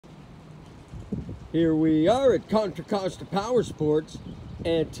Here we are at Contra Costa Powersports,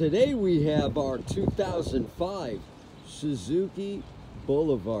 and today we have our 2005 Suzuki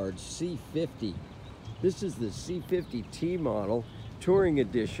Boulevard C50. This is the C50T model, Touring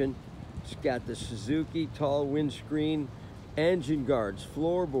Edition. It's got the Suzuki tall windscreen, engine guards,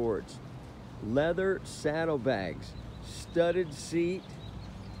 floorboards, leather saddlebags, studded seat,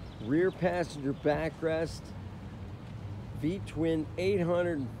 rear passenger backrest, V-twin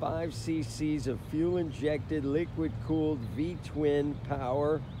 805 cc's of fuel-injected, liquid-cooled V-twin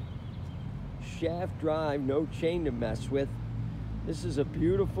power, shaft drive, no chain to mess with. This is a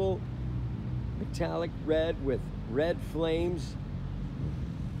beautiful metallic red with red flames,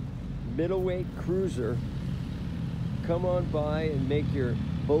 middleweight cruiser. Come on by and make your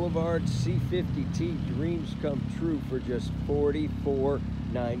Boulevard C50T dreams come true for just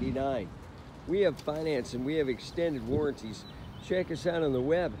 $44.99. We have finance and we have extended warranties. Check us out on the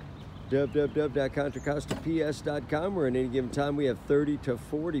web, www.contracostaps.com, where at any given time we have 30 to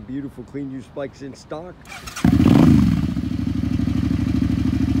 40 beautiful clean used bikes in stock.